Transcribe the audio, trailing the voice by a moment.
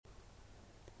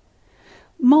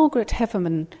Margaret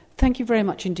Heffernan, thank you very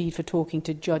much indeed for talking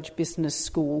to Judge Business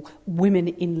School Women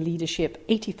in Leadership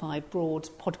 85 Broads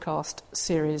podcast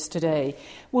series today.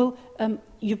 Well,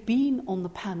 you've been on the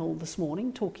panel this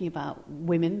morning talking about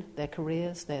women, their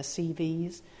careers, their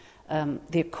CVs,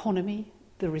 the economy,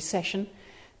 the recession.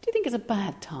 Do you think it's a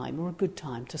bad time or a good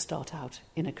time to start out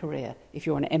in a career if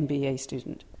you're an MBA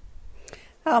student?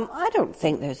 I don't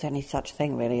think there's any such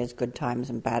thing really as good times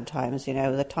and bad times. You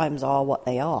know, the times are what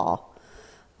they are.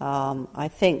 I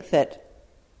think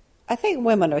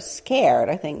women are scared.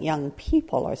 I think young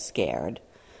people are scared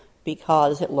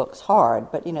because it looks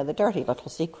hard. But, you know, the dirty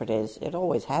little secret is it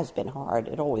always has been hard.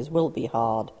 It always will be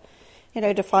hard. You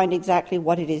know, to find exactly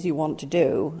what it is you want to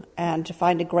do and to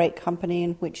find a great company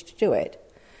in which to do it.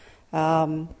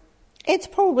 It's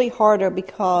probably harder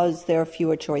because there are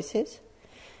fewer choices.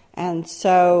 And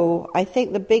so I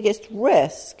think the biggest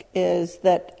risk is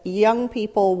that young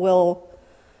people will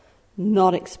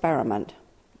not experiment.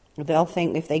 They'll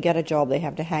think if they get a job, they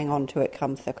have to hang on to it,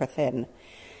 come thick or thin.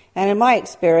 And in my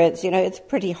experience, you know, it's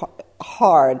pretty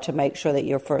hard to make sure that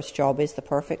your first job is the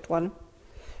perfect one.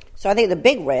 So I think the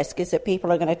big risk is that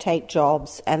people are going to take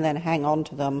jobs and then hang on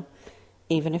to them,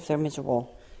 even if they're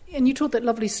miserable. And you told that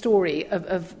lovely story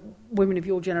of women of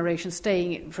your generation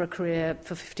staying for a career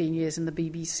for 15 years in the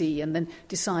BBC and then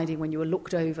deciding when you were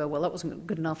looked over, well, that wasn't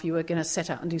good enough, you were going to set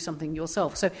out and do something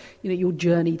yourself. So, you know, your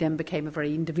journey then became a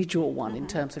very individual one in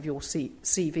terms of your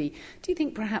CV. Do you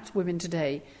think perhaps women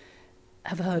today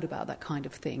have heard about that kind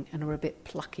of thing and are a bit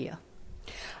pluckier?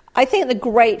 I think the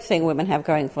great thing women have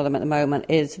going for them at the moment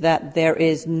is that there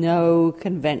is no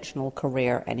conventional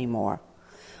career anymore.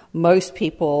 Most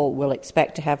people will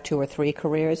expect to have 2 or 3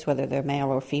 careers, whether they're male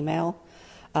or female.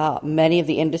 Many of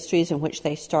the industries in which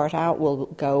they start out will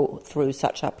go through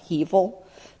such upheaval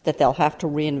that they'll have to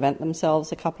reinvent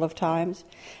themselves a couple of times.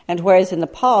 And whereas in the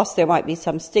past there might be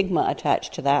some stigma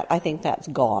attached to that, I think that's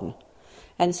gone.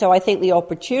 And so I think the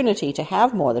opportunity to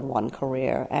have more than one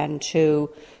career and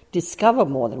to discover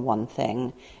more than one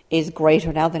thing is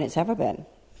greater now than it's ever been.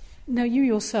 Now, you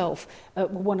yourself were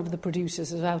one of the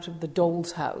producers of Out of the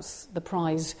Doll's House, the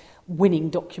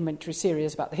prize-winning documentary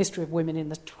series about the history of women in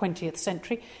the 20th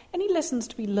century. Any lessons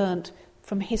to be learnt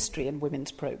from history and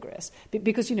women's progress?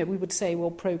 Because, you know, we would say,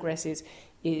 well, progress is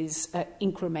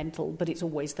incremental, but it's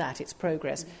always that, it's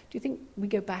progress. Do you think we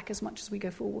go back as much as we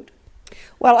go forward?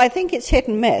 Well, I think it's hit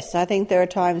and miss. I think there are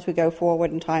times we go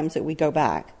forward and times that we go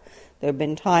back. There have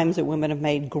been times that women have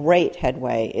made great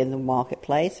headway in the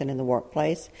marketplace and in the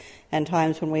workplace, and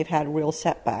times when we've had real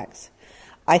setbacks.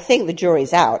 I think the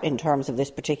jury's out in terms of this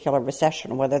particular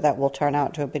recession, whether that will turn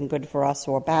out to have been good for us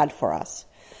or bad for us.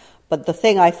 But the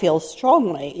thing I feel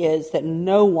strongly is that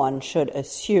no one should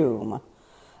assume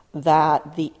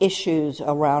that the issues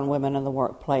around women in the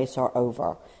workplace are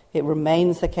over. It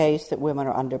remains the case that women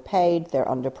are underpaid, they're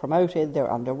underpromoted, they're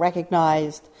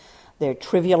underrecognized, they're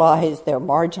trivialized, they're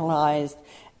marginalized,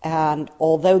 and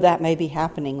although that may be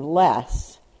happening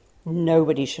less,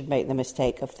 nobody should make the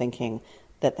mistake of thinking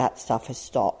that that stuff has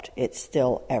stopped. It's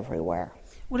still everywhere.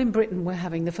 Well, in Britain, we're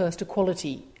having the first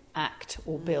Equality Act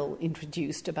or bill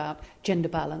introduced about gender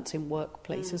balance in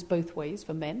workplaces, both ways,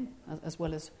 for men as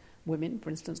well as women.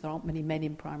 For instance, there aren't many men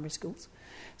in primary schools,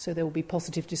 so there will be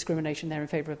positive discrimination there in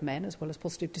favour of men as well as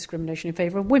positive discrimination in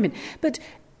favour of women. But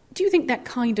do you think that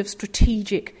kind of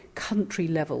strategic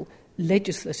country-level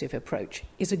legislative approach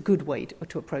is a good way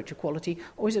to approach equality,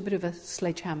 or is it a bit of a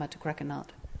sledgehammer to crack a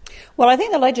nut? Well, I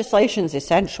think the legislation is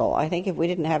essential. I think if we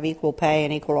didn't have equal pay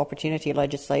and equal opportunity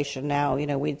legislation now, you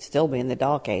know, we'd still be in the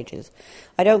dark ages.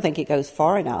 I don't think it goes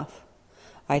far enough.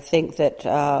 I think that,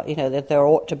 that there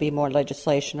ought to be more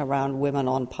legislation around women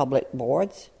on public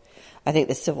boards. I think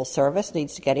the civil service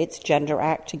needs to get its gender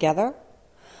act together.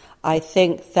 I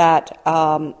think that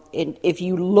if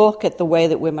you look at the way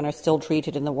that women are still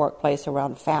treated in the workplace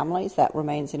around families, that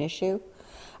remains an issue.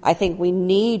 I think we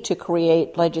need to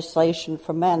create legislation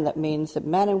for men that means that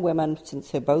men and women, since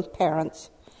they're both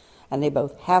parents and they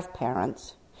both have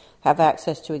parents, have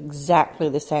access to exactly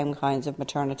the same kinds of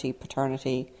maternity,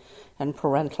 paternity, and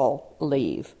parental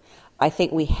leave. I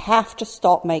think we have to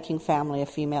stop making family a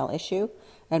female issue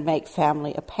and make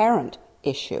family a parent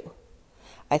issue.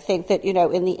 I think that, you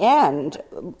know, in the end,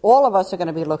 all of us are going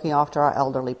to be looking after our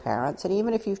elderly parents, and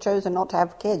even if you've chosen not to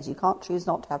have kids, you can't choose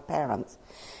not to have parents.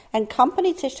 And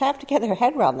companies just have to get their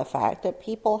head around the fact that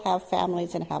people have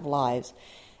families and have lives,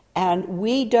 and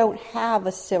we don't have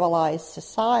a civilized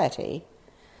society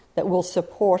that will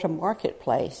support a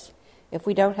marketplace if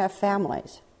we don't have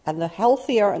families. And the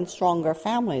healthier and stronger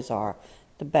families are,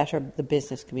 the better the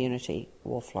business community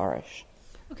will flourish.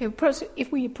 Okay, perhaps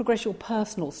if we progress your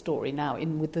personal story now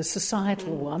in with the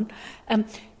societal one,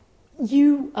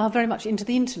 you are very much into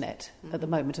the internet at the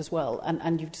moment as well,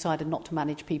 and you've decided not to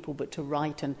manage people but to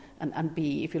write and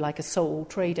be, if you like, a sole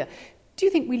trader. Do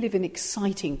you think we live in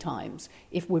exciting times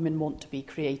if women want to be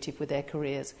creative with their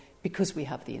careers because we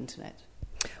have the internet?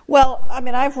 Well, I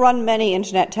mean, I've run many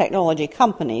internet technology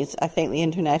companies. I think the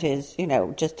internet is,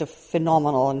 just a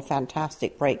phenomenal and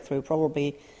fantastic breakthrough,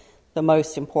 probably the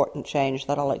most important change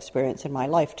that I'll experience in my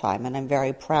lifetime, and I'm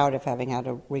very proud of having had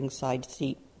a ringside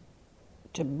seat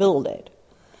to build it.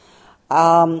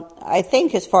 I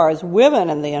think as far as women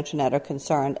and the internet are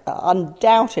concerned,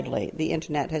 undoubtedly the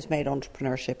internet has made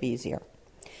entrepreneurship easier.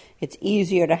 It's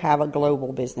easier to have a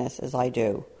global business, as I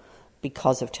do,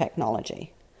 because of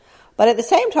technology. But at the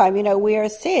same time, we are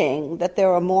seeing that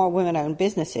there are more women-owned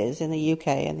businesses in the UK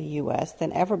and the US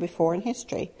than ever before in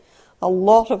history. A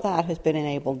lot of that has been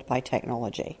enabled by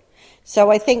technology.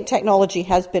 So I think technology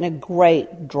has been a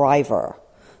great driver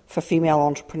for female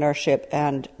entrepreneurship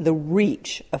and the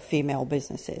reach of female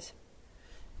businesses.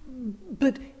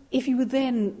 But if you would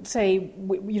then say,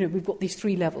 we've got these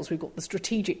three levels. We've got the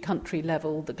strategic country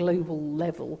level, the global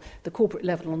level, the corporate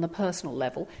level, and the personal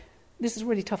level. This is a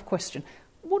really tough question.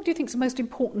 What do you think is the most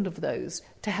important of those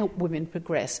to help women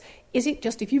progress? Is it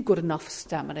just if you've got enough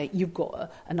stamina, you've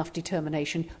got enough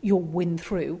determination, you'll win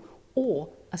through? Or,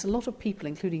 as a lot of people,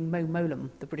 including Mo Mowlam,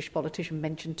 the British politician,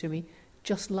 mentioned to me,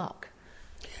 just luck?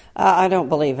 I don't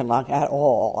believe in luck at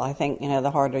all. I think,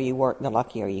 the harder you work, the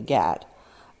luckier you get.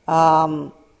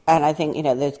 And I think,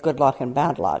 there's good luck and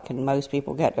bad luck, and most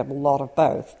people get a lot of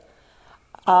both.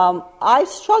 I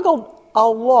struggled a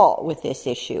lot with this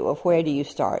issue of where do you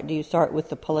start? Do you start with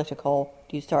the political?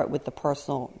 Do you start with the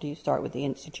personal? Do you start with the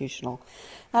institutional?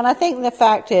 And I think the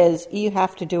fact is you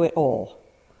have to do it all.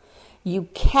 You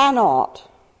cannot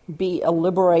be a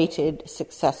liberated,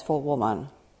 successful woman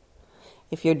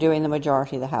if you're doing the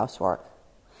majority of the housework.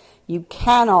 You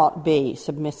cannot be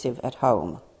submissive at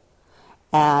home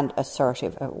and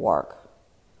assertive at work.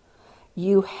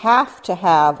 You have to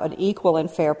have an equal and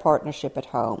fair partnership at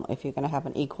home if you're going to have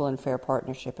an equal and fair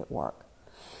partnership at work.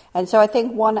 And so I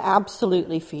think one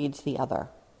absolutely feeds the other.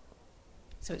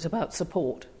 So it's about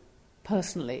support,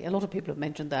 personally. A lot of people have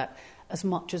mentioned that as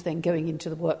much as then going into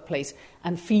the workplace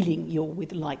and feeling you're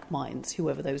with like minds,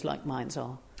 whoever those like minds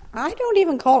are. I don't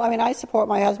even I support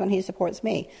my husband, he supports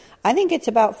me. I think it's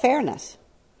about fairness.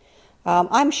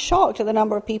 I'm shocked at the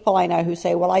number of people I know who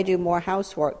say, well, I do more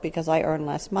housework because I earn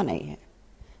less money.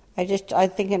 I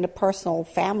think in a personal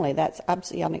family, that's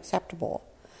absolutely unacceptable.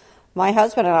 My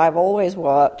husband and I have always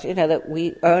worked, that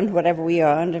we earned whatever we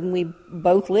earned and we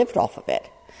both lived off of it.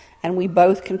 And we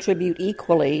both contribute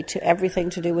equally to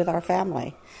everything to do with our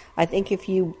family. I think if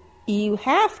you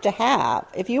have to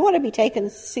if you want to be taken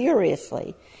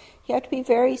seriously, you have to be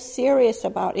very serious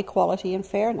about equality and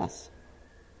fairness.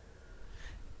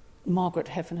 Margaret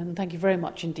Heffernan, thank you very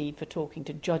much indeed for talking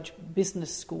to Judge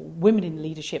Business School Women in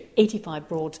Leadership 85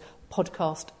 Broads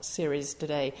podcast series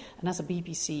today. And as a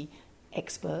BBC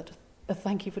expert,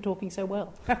 thank you for talking so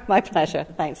well. My pleasure.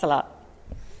 Thanks a lot.